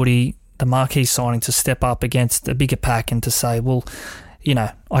finals footy, the marquee signing, to step up against a bigger pack and to say, well, you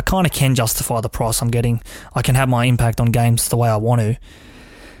know, I kind of can justify the price I'm getting. I can have my impact on games the way I want to.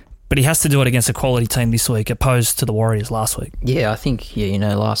 But he has to do it against a quality team this week, opposed to the Warriors last week. Yeah, I think,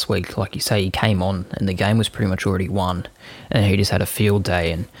 last week, like you say, he came on and the game was pretty much already won and he just had a field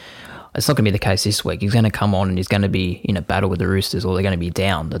day, and it's not going to be the case this week. He's going to come on and he's going to be in a battle with the Roosters, or they're going to be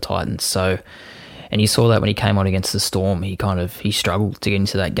down, the Titans. So, and you saw that when he came on against the Storm, he struggled to get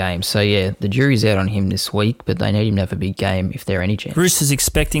into that game. So yeah, the jury's out on him this week, but they need him to have a big game if they're any chance. Roosters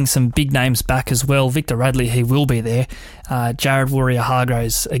expecting some big names back as well. Victor Radley, he will be there. Jared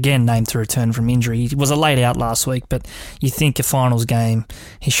Warrior-Hargroves, again named to return from injury. He was a late out last week, but you think a finals game,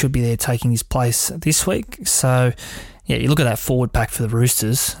 he should be there taking his place this week. So yeah, you look at that forward pack for the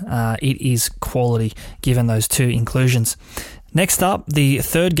Roosters, it is quality given those two inclusions. Next up, the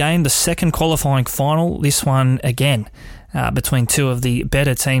third game, the second qualifying final. This one, again, between two of the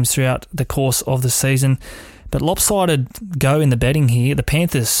better teams throughout the course of the season. But lopsided go in the betting here. The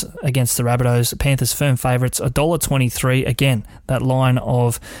Panthers against the Rabbitohs. Panthers firm favourites, $1.23. Again, that line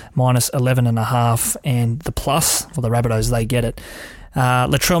of minus 11.5, and the plus for the Rabbitohs, they get it.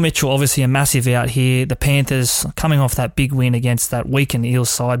 Latrell Mitchell, obviously a massive out here. The Panthers coming off that big win against that weakened Eels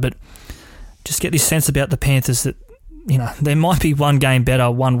side, but just get this sense about the Panthers that, you know, there might be one game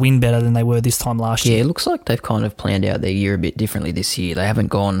better, one win better than they were this time last year. Yeah, it looks like they've kind of planned out their year a bit differently this year. They haven't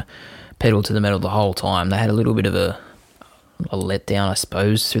gone pedal to the metal the whole time. They had a little bit of a letdown, I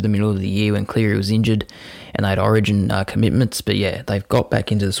suppose, through the middle of the year when Cleary was injured and they had Origin commitments. But yeah, they've got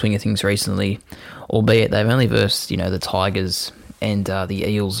back into the swing of things recently, albeit they've only versed, the Tigers and the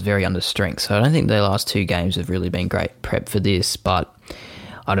Eels very under strength. So I don't think their last two games have really been great prep for this, but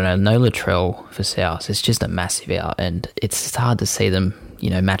I don't know, no Latrell for South. It's just a massive out, and it's hard to see them,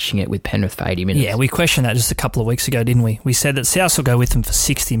 matching it with Penrith for 80 minutes. Yeah, we questioned that just a couple of weeks ago, didn't we? We said that South will go with them for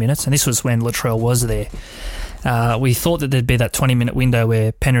 60 minutes, and this was when Latrell was there. We thought that there'd be that 20-minute window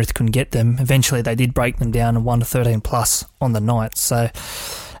where Penrith couldn't get them. Eventually, they did break them down and 1-13 plus on the night. So,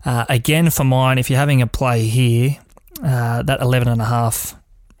 again, for mine, if you're having a play here, that 11.5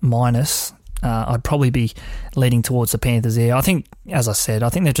 minus, I'd probably be leading towards the Panthers there. I think, as I said,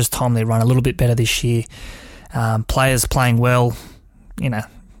 they've just timed their run a little bit better this year. Players playing well,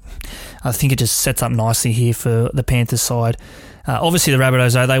 I think it just sets up nicely here for the Panthers side. Obviously, the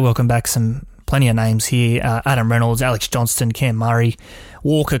Rabbitohs, though, they welcome back plenty of names here. Adam Reynolds, Alex Johnston, Cam Murray,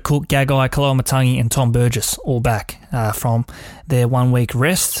 Walker, Cook, Gagai, Kaloamatangi and Tom Burgess, all back from their 1 week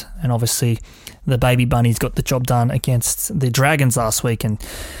rest. And obviously, the Baby Bunnies got the job done against the Dragons last week, and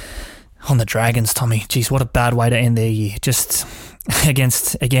on the Dragons, Tommy, geez, what a bad way to end their year. Just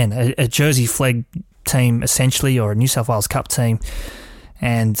against, again, a Jersey flag team, essentially, or a New South Wales Cup team.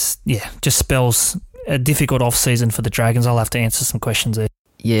 And, yeah, just spells a difficult off-season for the Dragons. I'll have to answer some questions there.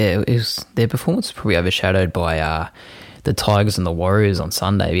 Yeah, their performance was probably overshadowed by the Tigers and the Warriors on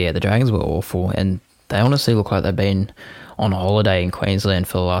Sunday. Yeah, the Dragons were awful, and they honestly look like they've been on holiday in Queensland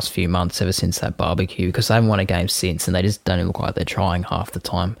for the last few months ever since that barbecue, because they haven't won a game since, and they just don't look like they're trying half the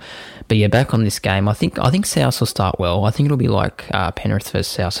time. But yeah, back on this game, I think South will start well. I think it'll be like Penrith versus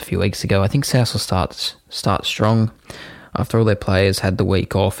South a few weeks ago. I think South will start strong after all their players had the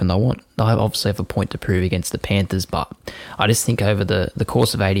week off, and they'll obviously have a point to prove against the Panthers. But I just think over the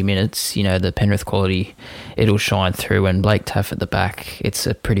course of 80 minutes, the Penrith quality, it'll shine through, and Blake Taff at the back, it's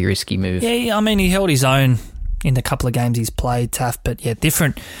a pretty risky move. Yeah, I mean, he held his own in the couple of games he's played, Taff, but yeah,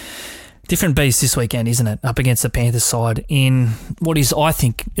 different beast this weekend, isn't it? Up against the Panthers side in what is, I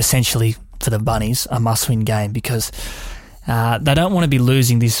think, essentially for the Bunnies, a must-win game, because they don't want to be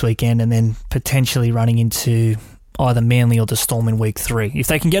losing this weekend and then potentially running into either Manly or the Storm in week 3. If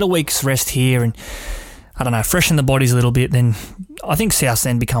they can get a week's rest here and, I don't know, freshen the bodies a little bit, then I think South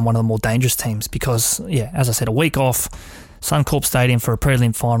then become one of the more dangerous teams because, yeah, as I said, a week off, Suncorp Stadium for a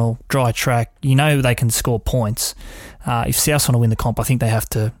prelim final, dry track, they can score points. If South want to win the comp, I think they have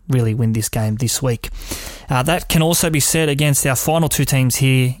to really win this game this week. That can also be said against our final two teams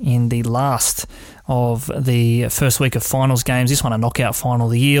here in the last of the first week of finals games. This one a knockout final,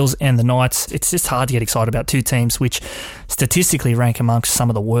 the Eels and the Knights. It's just hard to get excited about two teams which statistically rank amongst some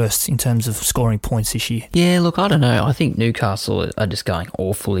of the worst in terms of scoring points this year. Yeah, look, I don't know. I think Newcastle are just going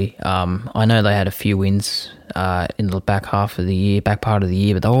awfully. I know they had a few wins in the back part of the year,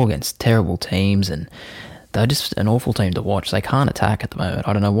 but they're all against terrible teams, and they're just an awful team to watch. They can't attack at the moment.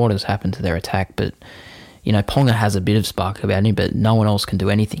 I don't know what has happened to their attack, but Ponga has a bit of spark about him, but no one else can do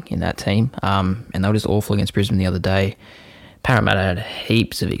anything in that team. And they were just awful against Brisbane the other day. Parramatta had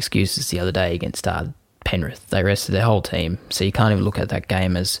heaps of excuses the other day against Penrith. They rested their whole team, so you can't even look at that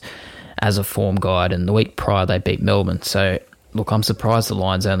game as a form guide. And the week prior, they beat Melbourne. So, look, I'm surprised the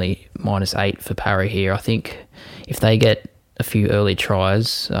line's only -8 for Parra here. I think if they get a few early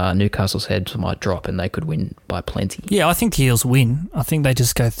tries, Newcastle's heads might drop and they could win by plenty. Yeah, I think the Eels win. I think they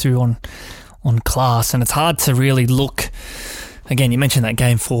just go through on class, and it's hard to really look. Again, you mentioned that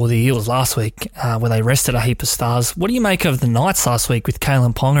game for the Eels last week where they rested a heap of stars. What do you make of the Knights last week with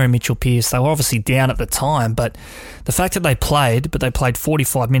Kalen Ponga and Mitchell Pearce? They were obviously down at the time, but the fact that they played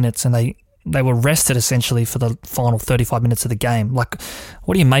 45 minutes and they were rested essentially for the final 35 minutes of the game. Like,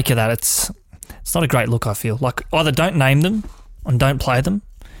 what do you make of that? It's not a great look, I feel. Like, either don't name them and don't play them,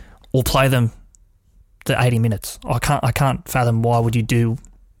 or play them the 80 minutes. I can't fathom why would you do,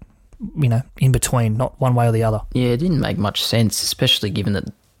 in between, not one way or the other. Yeah, it didn't make much sense, especially given that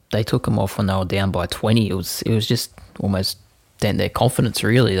they took them off when they were down by 20. It was just almost dent their confidence,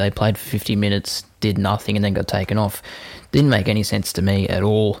 really. They played for 50 minutes, did nothing, and then got taken off. Didn't make any sense to me at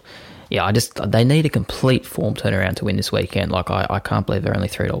all. Yeah, they need a complete form turnaround to win this weekend. Like, I can't believe they're only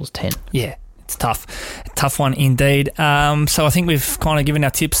 $3.10. Yeah, it's tough. Tough one indeed. So I think we've kind of given our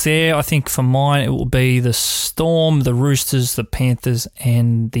tips there. I think for mine, it will be the Storm, the Roosters, the Panthers,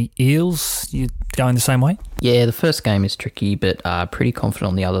 and the Eels. You going the same way? Yeah, the first game is tricky, but pretty confident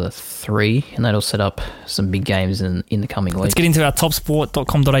on the other three, and that'll set up some big games in the coming week. Let's get into our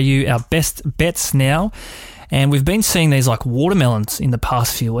topsport.com.au, our best bets now. And we've been seeing these like watermelons in the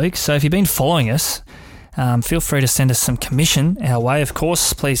past few weeks. So if you've been following us, feel free to send us some commission our way. Of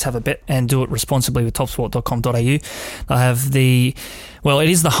course, please have a bet and do it responsibly with topsport.com.au. They have it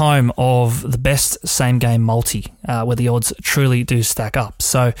is the home of the best same-game multi, where the odds truly do stack up.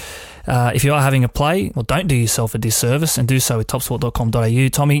 So if you are having a play, well, don't do yourself a disservice and do so with topsport.com.au.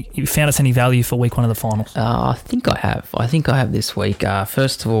 Tommy, you found us any value for week one of the finals? I think I have this week.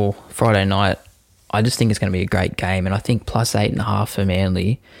 First of all, Friday night, I just think it's going to be a great game, and I think plus 8.5 for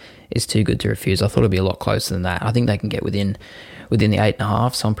Manly is too good to refuse. I thought it'd be a lot closer than that. I think they can get within the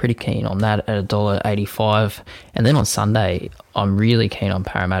 8.5, so I'm pretty keen on that at $1.85. And then on Sunday, I'm really keen on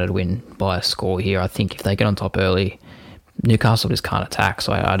Parramatta to win by a score here. I think if they get on top early, Newcastle just can't attack,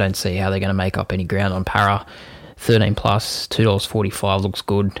 so I don't see how they're going to make up any ground on Parra. 13 plus, $2.45 looks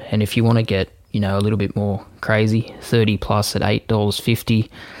good. And if you want to get, a little bit more crazy, 30 plus at $8.50.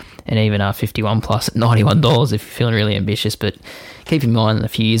 And even 51 plus at $91 if you're feeling really ambitious. But keep in mind, a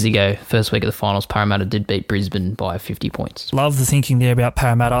few years ago, first week of the finals, Parramatta did beat Brisbane by 50 points. Love the thinking there about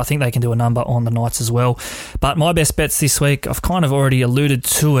Parramatta. I think they can do a number on the Knights as well. But my best bets this week, I've kind of already alluded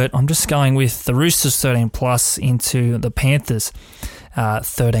to it. I'm just going with the Roosters 13 plus into the Panthers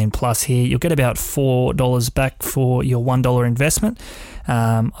 13 plus here. You'll get about $4 back for your $1 investment.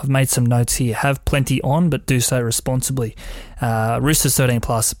 I've made some notes here. Have plenty on, but do so responsibly. Roosters 13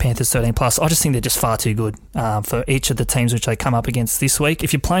 plus, Panthers 13 plus. I just think they're just far too good for each of the teams which they come up against this week.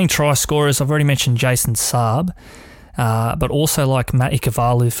 If you're playing try scorers, I've already mentioned Jason Saab, but also like Matt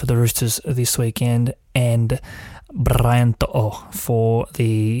Ikuvalu for the Roosters this weekend, and Brian To'o for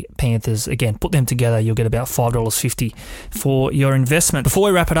the Panthers. Again, put them together, you'll get about $5.50 for your investment. Before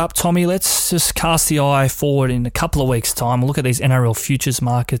we wrap it up, Tommy, let's just cast the eye forward in a couple of weeks' time. We'll look at these NRL futures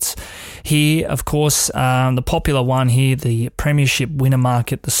markets here. Of course, the popular one here, the Premiership winner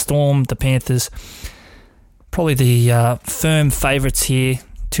market, the Storm, the Panthers, probably the firm favourites here,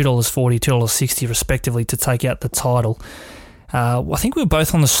 $2.40, $2.60 respectively to take out the title. I think we were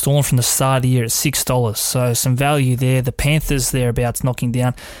both on the Storm from the start of the year at $6, so some value there. The Panthers thereabouts knocking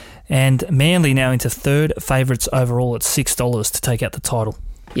down, and Manly now into third favourites overall at $6 to take out the title.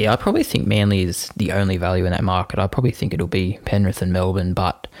 Yeah, I probably think Manly is the only value in that market. I probably think it'll be Penrith and Melbourne,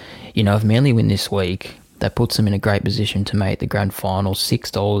 but if Manly win this week, that puts them in a great position to make the grand final.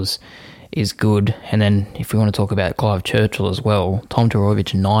 $6 is good. And then if we want to talk about Clive Churchill as well, Tom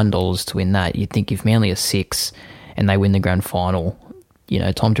Torovic $9 to win that. You'd think if Manly are 6 and they win the grand final,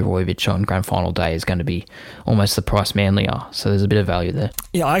 Tom Torovic on grand final day is going to be almost the price Manly are. So there's a bit of value there.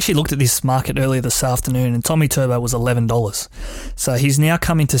 Yeah, I actually looked at this market earlier this afternoon, and Tommy Turbo was $11. So he's now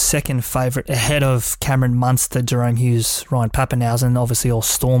come into second favourite ahead of Cameron Munster, Jerome Hughes, Ryan Papenhuyzen, obviously all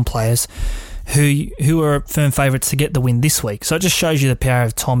Storm players, who are firm favourites to get the win this week. So it just shows you the power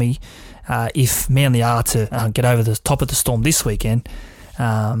of Tommy. If Manly are to get over the top of the Storm this weekend,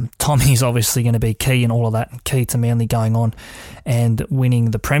 Tommy's obviously going to be key in all of that, and key to Manly going on and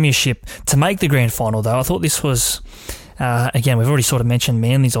winning the Premiership. To make the grand final, though, I thought this was, again, we've already sort of mentioned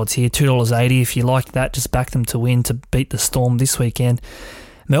Manly's odds here, $2.80. If you like that, just back them to win to beat the Storm this weekend.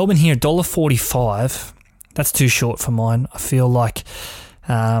 Melbourne here, $1.45. That's too short for mine. I feel like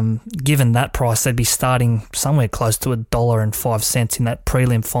Given that price, they'd be starting somewhere close to $1.05 in that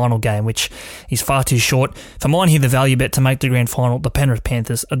prelim final game, which is far too short. For mine here, the value bet to make the grand final, the Penrith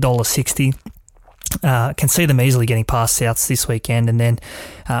Panthers, $1.60. Can see them easily getting past Souths this weekend, and then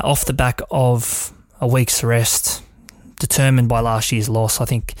off the back of a week's rest, determined by last year's loss, I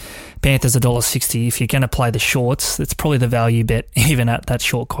think Panthers $1.60. If you're going to play the shorts, it's probably the value bet, even at that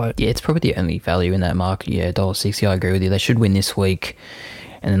short quote. Yeah, it's probably the only value in that market. Yeah, $1.60. I agree with you. They should win this week,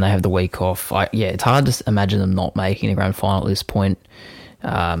 and then they have the week off. It's hard to imagine them not making the grand final at this point.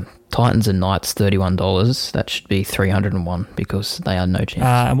 Titans and Knights, $31. That should be $301 because they are no chance.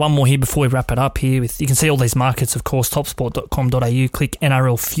 And one more here before we wrap it up here. You can see all these markets, of course, topsport.com.au. Click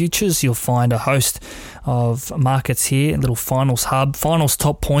NRL Futures. You'll find a host of markets here. A little finals hub. Finals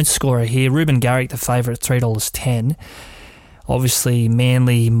top point scorer here. Ruben Garrick, the favourite, $3.10. Obviously,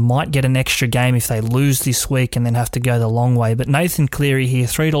 Manly might get an extra game if they lose this week and then have to go the long way. But Nathan Cleary here,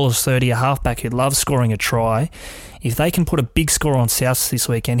 $3.30, a halfback who loves scoring a try. If they can put a big score on Souths this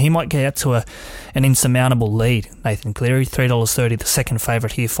weekend, he might get out to an insurmountable lead. Nathan Cleary, $3.30, the second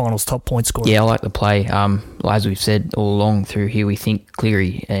favourite here, finals top point scorer. Yeah, I like the play. As we've said all along through here, we think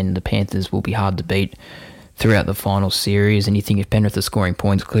Cleary and the Panthers will be hard to beat throughout the final series, and you think if Penrith are scoring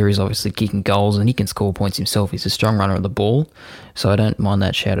points, Cleary's obviously kicking goals and he can score points himself. He's a strong runner of the ball, so I don't mind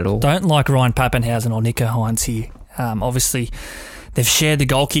that shout at all. Don't like Ryan Pappenhausen or Nico Hines here. Obviously, they've shared the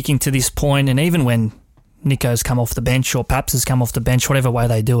goal kicking to this point, and even when Nico's come off the bench or Paps has come off the bench, whatever way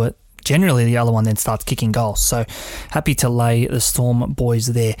they do it, generally the other one then starts kicking goals. So happy to lay the Storm boys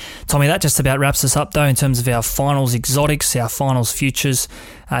there. Tommy, that just about wraps us up though in terms of our finals exotics, our finals futures.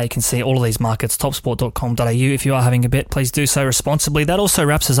 You can see all of these markets, topsport.com.au. If you are having a bet, please do so responsibly. That also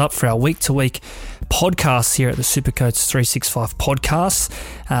wraps us up for our week-to-week podcasts here at the Supercoach 365 podcasts.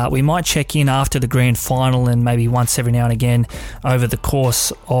 We might check in after the grand final and maybe once every now and again over the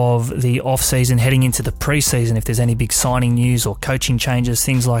course of the off-season, heading into the pre-season if there's any big signing news or coaching changes,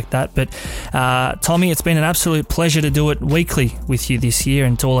 things like that. But Tommy, it's been an absolute pleasure to do it weekly with you this year,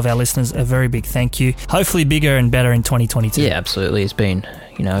 and to all of our listeners, a very big thank you. Hopefully bigger and better in 2022. Yeah, absolutely. It's been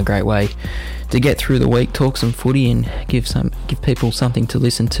a great way to get through the week, talk some footy and give people something to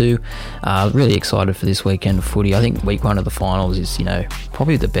listen to. Really excited for this weekend of footy. I think week one of the finals is,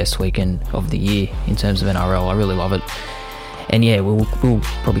 probably the best weekend of the year in terms of NRL. I really love it. And yeah, we'll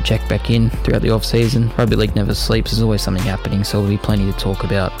probably check back in throughout the off-season. Rugby League never sleeps. There's always something happening, so there'll be plenty to talk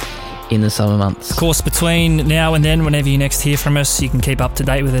about in the summer months. Of course, between now and then, whenever you next hear from us, you can keep up to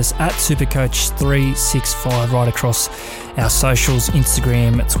date with us at Supercoach 365 right across our socials,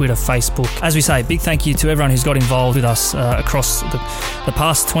 Instagram, Twitter, Facebook. As we say, big thank you to everyone who's got involved with us across the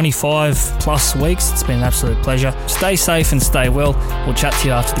past 25 plus weeks. It's been an absolute pleasure. Stay safe and stay well. We'll chat to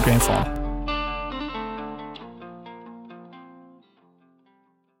you after the grand final.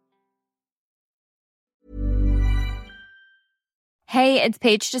 Hey, it's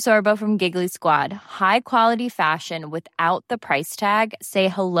Paige DeSorbo from Giggly Squad. High quality fashion without the price tag. Say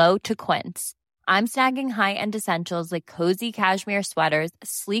hello to Quince. I'm snagging high-end essentials like cozy cashmere sweaters,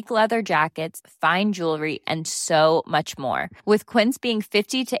 sleek leather jackets, fine jewelry, and so much more. With Quince being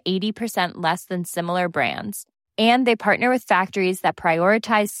 50 to 80% less than similar brands. And they partner with factories that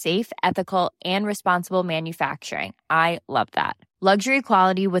prioritize safe, ethical, and responsible manufacturing. I love that. Luxury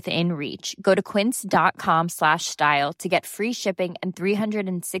quality within reach. Go to quince.com/style to get free shipping and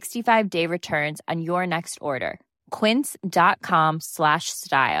 365-day returns on your next order.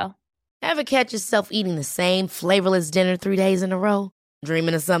 Quince.com/style. Ever catch yourself eating the same flavorless dinner 3 days in a row?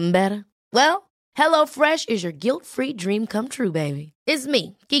 Dreaming of something better? Well, HelloFresh is your guilt-free dream come true, baby. It's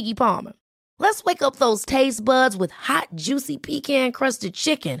me, Keke Palmer. Let's wake up those taste buds with hot, juicy pecan-crusted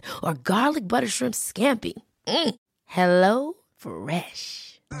chicken or garlic butter shrimp scampi. Hello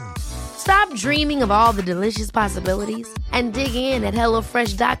Fresh. Stop dreaming of all the delicious possibilities and dig in at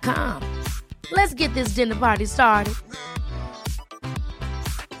HelloFresh.com. Let's get this dinner party started.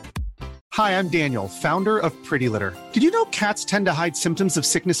 Hi, I'm Daniel, founder of Pretty Litter. Did you know cats tend to hide symptoms of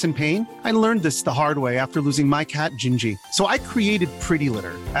sickness and pain? I learned this the hard way after losing my cat, Gingy. So I created Pretty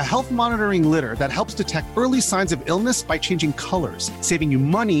Litter, a health monitoring litter that helps detect early signs of illness by changing colors, saving you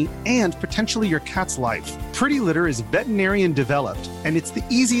money and potentially your cat's life. Pretty Litter is veterinarian developed, and it's the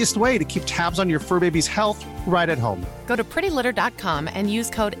easiest way to keep tabs on your fur baby's health right at home. Go to prettylitter.com and use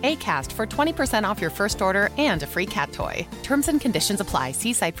code ACAST for 20% off your first order and a free cat toy. Terms and conditions apply.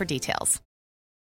 See site for details.